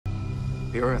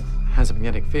The Earth has a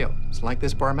magnetic field. It's like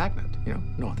this bar magnet, you know,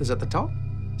 north is at the top,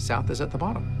 south is at the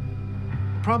bottom.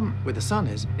 The problem with the sun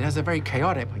is it has a very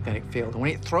chaotic magnetic field, and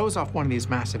when it throws off one of these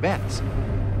mass events,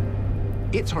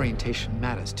 its orientation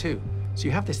matters too. So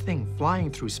you have this thing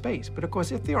flying through space, but of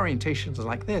course, if the orientation is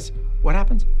like this, what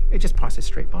happens? It just passes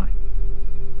straight by.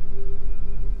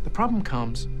 The problem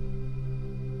comes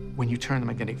when you turn the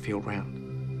magnetic field round.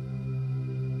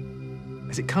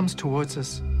 As it comes towards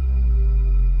us,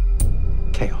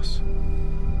 chaos.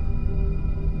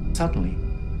 Suddenly,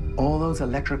 all those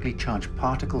electrically charged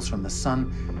particles from the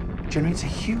sun generates a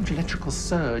huge electrical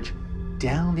surge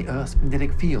down the Earth's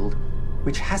magnetic field,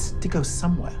 which has to go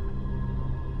somewhere.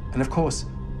 And of course,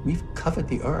 we've covered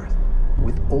the Earth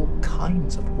with all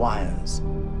kinds of wires,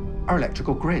 our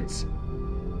electrical grids.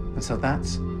 And so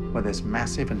that's where this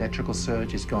massive electrical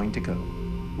surge is going to go,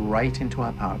 right into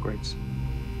our power grids.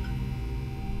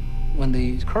 When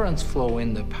the currents flow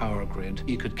in the power grid,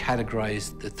 you could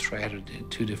categorize the threat in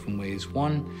two different ways.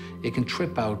 One, it can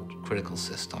trip out critical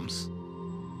systems,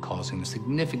 causing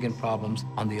significant problems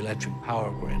on the electric power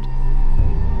grid.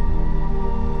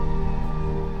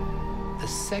 The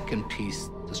second piece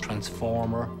is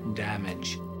transformer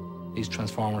damage. These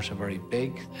transformers are very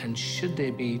big, and should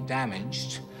they be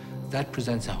damaged, that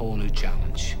presents a whole new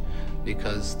challenge,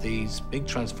 because these big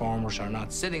transformers are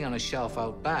not sitting on a shelf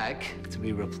out back to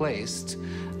be replaced.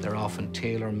 They're often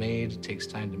tailor-made, it takes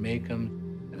time to make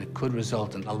them, and it could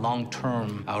result in a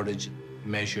long-term outage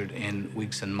measured in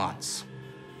weeks and months.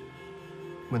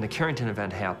 When the Carrington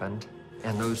event happened,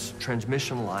 and those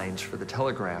transmission lines for the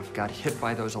telegraph got hit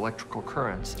by those electrical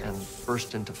currents and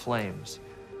burst into flames,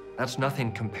 that's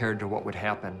nothing compared to what would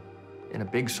happen in a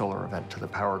big solar event to the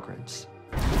power grids.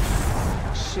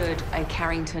 Should a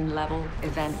Carrington-level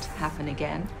event happen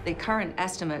again, the current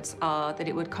estimates are that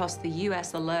it would cost the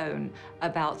US alone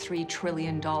about $3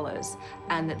 trillion,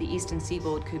 and that the eastern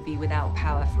seaboard could be without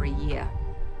power for a year.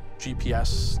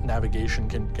 GPS navigation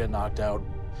can get knocked out,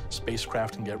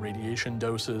 spacecraft can get radiation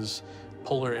doses,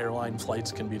 polar airline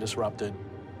flights can be disrupted.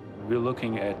 We're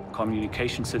looking at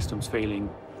communication systems failing,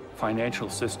 financial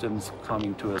systems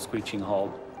coming to a screeching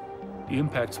halt. The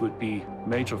impacts would be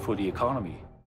major for the economy.